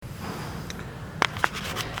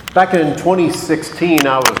Back in 2016,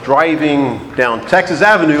 I was driving down Texas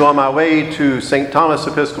Avenue on my way to St. Thomas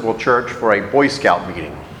Episcopal Church for a Boy Scout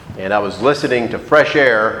meeting. And I was listening to Fresh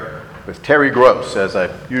Air with Terry Gross, as I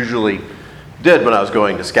usually did when I was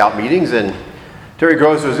going to scout meetings. And Terry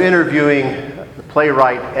Gross was interviewing the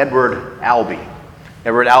playwright Edward Albee.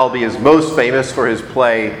 Edward Albee is most famous for his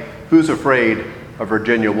play, Who's Afraid of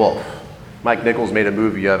Virginia Woolf? Mike Nichols made a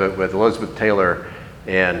movie of it with Elizabeth Taylor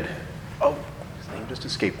and, his name just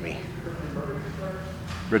escaped me.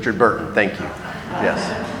 Richard Burton, thank you.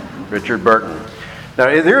 Yes, Richard Burton. Now,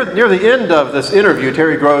 near the end of this interview,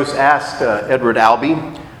 Terry Gross asked Edward Albee,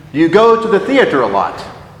 do you go to the theater a lot?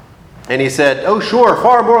 And he said, oh, sure,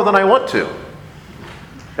 far more than I want to.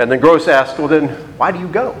 And then Gross asked, well, then why do you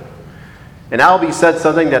go? And Albee said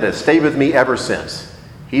something that has stayed with me ever since.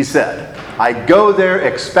 He said, I go there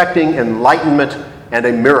expecting enlightenment and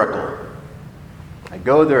a miracle. I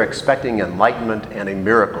go there expecting enlightenment and a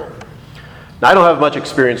miracle. Now, I don't have much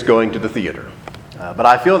experience going to the theater, but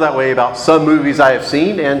I feel that way about some movies I have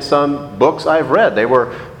seen and some books I've read. They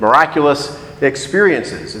were miraculous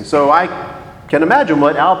experiences. And so I can imagine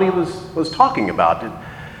what Albee was talking about.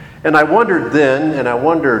 And I wondered then, and I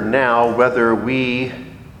wonder now, whether we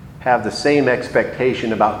have the same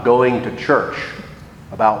expectation about going to church,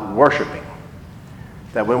 about worshiping.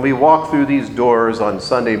 That when we walk through these doors on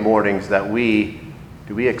Sunday mornings, that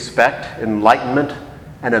do we expect enlightenment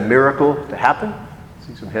and a miracle to happen? I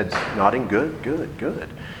see some heads nodding. Good.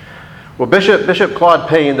 Well, Bishop Claude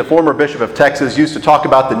Payne, the former bishop of Texas, used to talk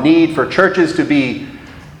about the need for churches to be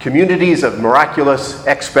communities of miraculous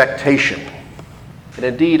expectation. And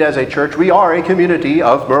indeed, as a church, we are a community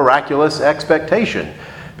of miraculous expectation.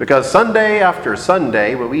 Because Sunday after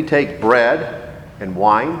Sunday, when we take bread and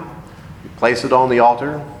wine, we place it on the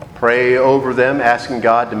altar, pray over them, asking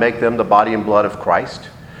God to make them the body and blood of Christ.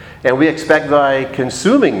 And we expect by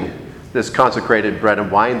consuming this consecrated bread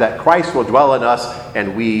and wine that Christ will dwell in us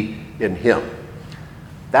and we in him.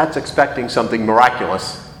 That's expecting something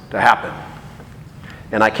miraculous to happen.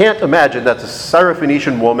 And I can't imagine that the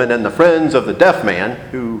Syrophoenician woman and the friends of the deaf man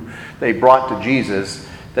who they brought to Jesus,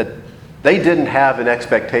 that they didn't have an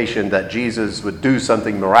expectation that Jesus would do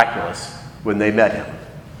something miraculous when they met him.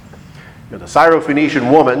 The Syrophoenician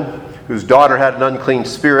woman, whose daughter had an unclean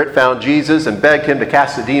spirit, found Jesus and begged him to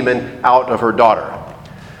cast the demon out of her daughter.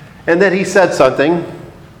 And then he said something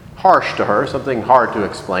harsh to her, something hard to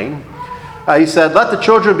explain. He said, let the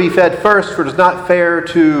children be fed first, for it is not fair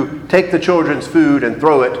to take the children's food and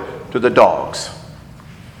throw it to the dogs.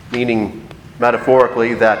 Meaning,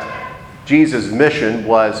 metaphorically, that Jesus' mission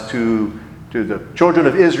was to the children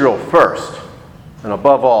of Israel first, and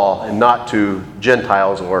above all, and not to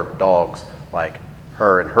Gentiles or dogs like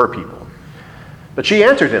her and her people. But she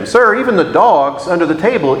answered him, sir, even the dogs under the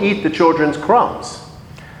table eat the children's crumbs.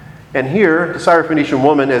 And here, the Syrophoenician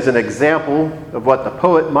woman is an example of what the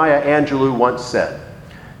poet Maya Angelou once said.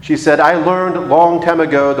 She said, I learned a long time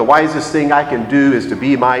ago the wisest thing I can do is to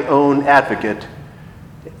be my own advocate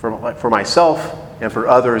for myself and for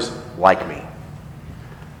others like me.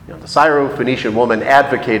 The Syrophoenician woman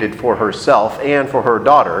advocated for herself and for her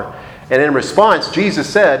daughter. And in response, Jesus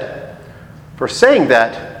said, for saying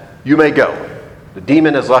that, you may go. The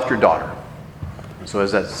demon has left your daughter. And so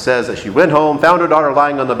as that says, that she went home, found her daughter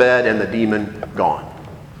lying on the bed, and the demon gone.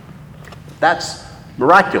 That's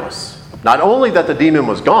miraculous. Not only that the demon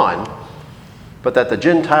was gone, but that the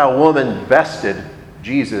Gentile woman bested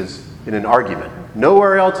Jesus in an argument.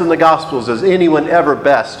 Nowhere else in the Gospels does anyone ever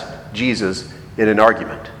best Jesus in an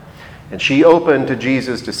argument. And she opened to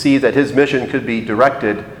Jesus to see that his mission could be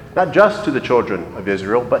directed not just to the children of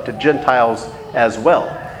Israel, but to Gentiles as well.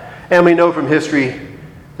 And we know from history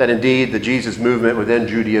that indeed the Jesus movement within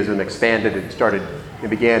Judaism expanded and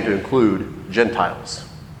began to include Gentiles.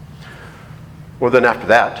 Well, then after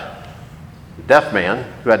that, the deaf man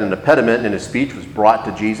who had an impediment in his speech was brought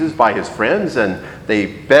to Jesus by his friends, and they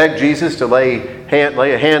begged Jesus to lay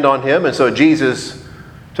a hand on him. And so Jesus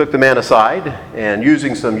took the man aside, and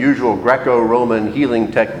using some usual Greco-Roman healing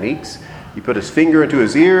techniques, he put his finger into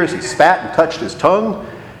his ears, he spat and touched his tongue,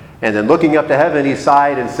 and then looking up to heaven, he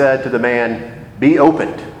sighed and said to the man, be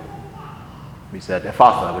opened. He said,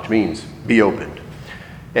 Ephatha, which means be opened.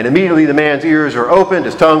 And immediately the man's ears were opened,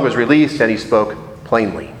 his tongue was released, and he spoke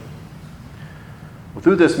plainly. Well,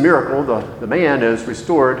 through this miracle, the man is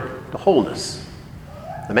restored to wholeness.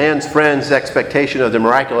 The man's friend's expectation of the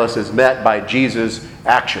miraculous is met by Jesus'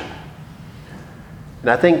 action. And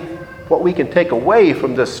I think what we can take away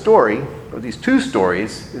from this story, or these two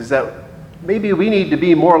stories, is that maybe we need to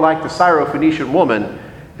be more like the Syrophoenician woman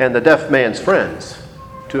and the deaf man's friends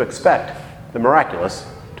to expect the miraculous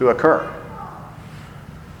to occur.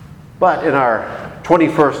 But in our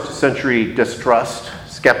 21st century distrust,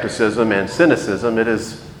 skepticism, and cynicism, it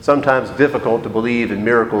is sometimes difficult to believe in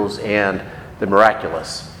miracles and the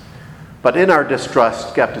miraculous. But in our distrust,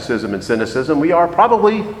 skepticism, and cynicism, we are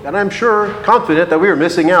probably, and I'm sure, confident that we are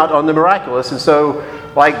missing out on the miraculous. And so,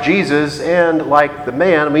 like Jesus and like the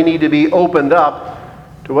man, we need to be opened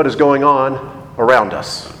up to what is going on around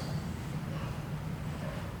us.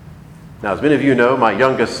 Now, as many of you know, my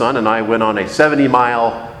youngest son and I went on a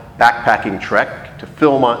 70-mile backpacking trek to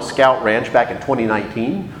Philmont Scout Ranch back in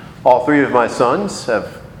 2019. All three of my sons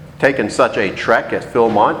have taken such a trek at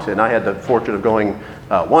Philmont, and I had the fortune of going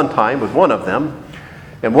one time with one of them.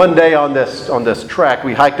 And one day on this trek,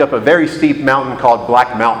 we hiked up a very steep mountain called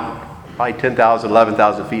Black Mountain, probably 10,000,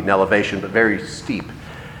 11,000 feet in elevation, but very steep.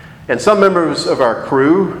 And some members of our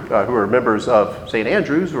crew, who are members of St.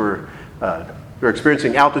 Andrews, were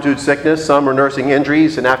experiencing altitude sickness. Some were nursing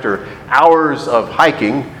injuries, and after hours of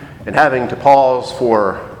hiking and having to pause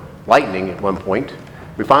for lightning at one point,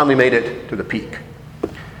 we finally made it to the peak.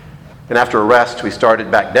 And after a rest, we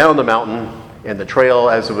started back down the mountain, and the trail,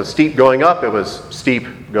 as it was steep going up, it was steep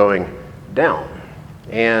going down.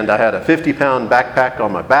 And I had a 50-pound backpack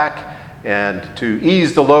on my back, and to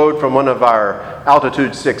ease the load from one of our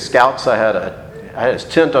Altitude 6 scouts, I had his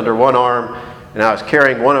tent under one arm, and I was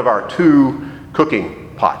carrying one of our 2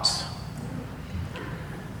 cooking pots.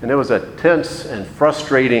 And it was a tense and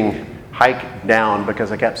frustrating hike down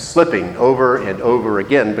because I kept slipping over and over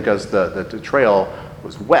again because the trail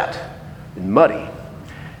was wet and muddy.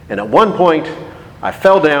 And at one point, I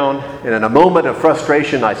fell down, and in a moment of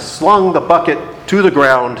frustration, I slung the bucket to the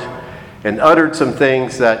ground and uttered some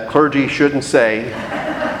things that clergy shouldn't say,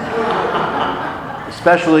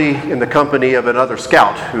 especially in the company of another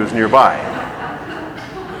scout who was nearby.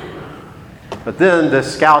 But then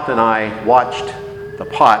this scout and I watched the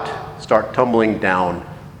pot start tumbling down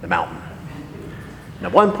the mountain. And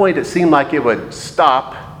at one point, it seemed like it would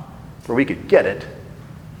stop where we could get it,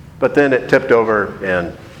 but then it tipped over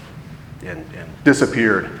and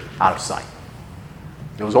disappeared out of sight.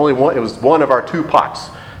 It was one of our 2 pots.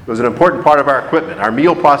 It was an important part of our equipment. Our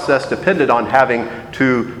meal process depended on having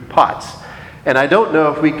 2 pots. And I didn't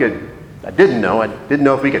know if we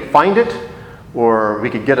could find it or we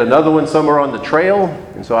could get another one somewhere on the trail.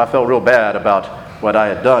 And so I felt real bad about what I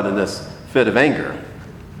had done in this fit of anger.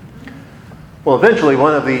 Well, eventually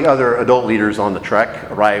one of the other adult leaders on the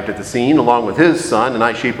trek arrived at the scene along with his son, and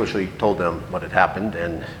I sheepishly told them what had happened.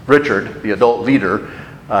 And Richard, the adult leader,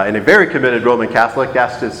 and a very committed Roman Catholic,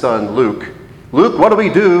 asked his son Luke, "Luke, what do we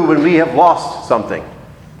do when we have lost something?"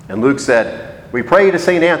 And Luke said, "We pray to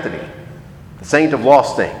St. Anthony, the saint of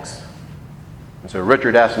lost things." And so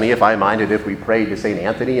Richard asked me if I minded if we prayed to St.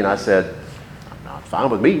 Anthony, and I said, "No, it's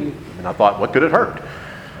fine with me." And I thought, what could it hurt?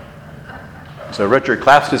 So Richard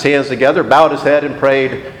clasped his hands together, bowed his head, and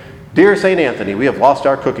prayed, "Dear St. Anthony, we have lost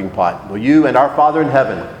our cooking pot. Will you and our Father in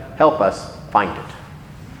heaven help us find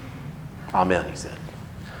it?" "Amen," he said.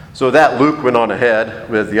 So with that, Luke went on ahead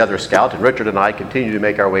with the other scout, and Richard and I continued to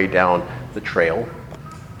make our way down the trail.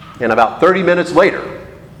 And about 30 minutes later,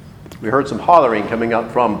 we heard some hollering coming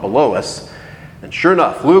up from below us. And sure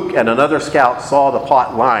enough, Luke and another scout saw the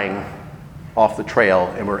pot lying off the trail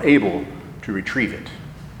and were able to retrieve it.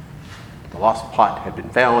 The lost pot had been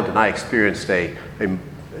found, and I experienced a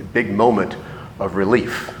big moment of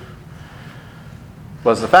relief.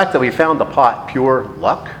 Was the fact that we found the pot pure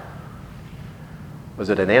luck? Was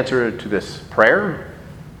it an answer to this prayer?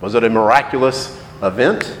 Was it a miraculous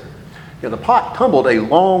event? The pot tumbled a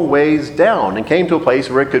long ways down and came to a place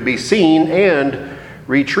where it could be seen and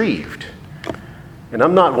retrieved. And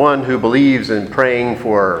I'm not one who believes in praying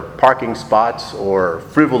for parking spots or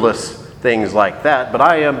frivolous things like that, but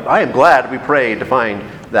I am glad we prayed to find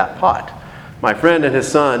that pot. My friend and his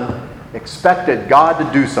son expected God to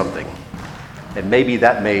do something, and maybe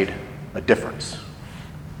that made a difference.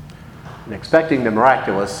 And expecting the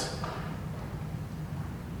miraculous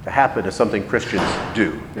to happen is something Christians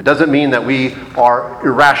do. It doesn't mean that we are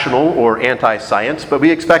irrational or anti-science, but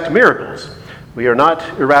we expect miracles. We are not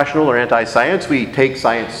irrational or anti-science. We take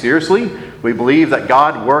science seriously. We believe that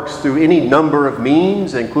God works through any number of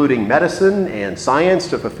means, including medicine and science,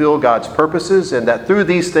 to fulfill God's purposes, and that through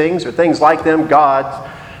these things, or things like them, God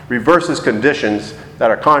reverses conditions that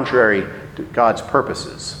are contrary to God's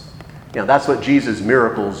purposes. That's what Jesus'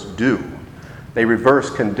 miracles do. They reverse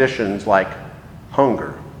conditions like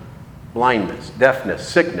hunger, blindness, deafness,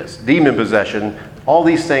 sickness, demon possession, all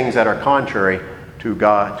these things that are contrary to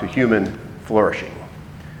God, to human flourishing.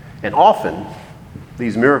 And often,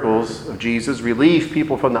 these miracles of Jesus relieve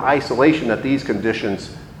people from the isolation that these conditions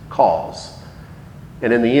cause.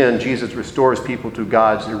 And in the end, Jesus restores people to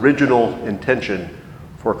God's original intention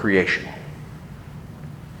for creation.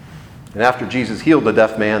 And after Jesus healed the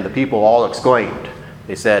deaf man, the people all exclaimed.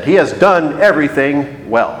 They said, "He has done everything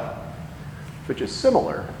well," which is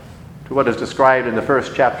similar to what is described in the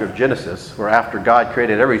first chapter of Genesis, where after God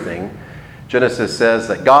created everything, Genesis says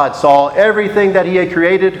that God saw everything that he had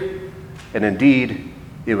created, and indeed,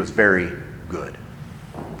 it was very good.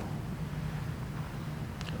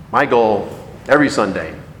 My goal every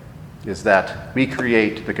Sunday is that we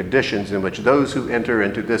create the conditions in which those who enter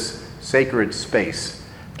into this sacred space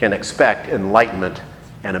can expect enlightenment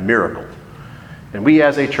and a miracle. And we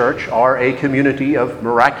as a church are a community of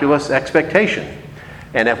miraculous expectation.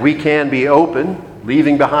 And if we can be open,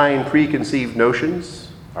 leaving behind preconceived notions,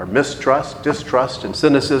 our mistrust, distrust, and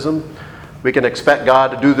cynicism, we can expect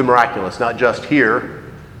God to do the miraculous, not just here,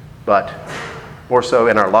 but more so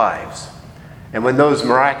in our lives. And when those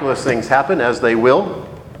miraculous things happen, as they will,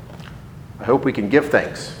 I hope we can give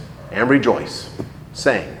thanks and rejoice,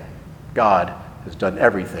 saying, God has done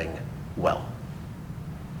everything well.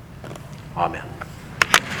 Amen.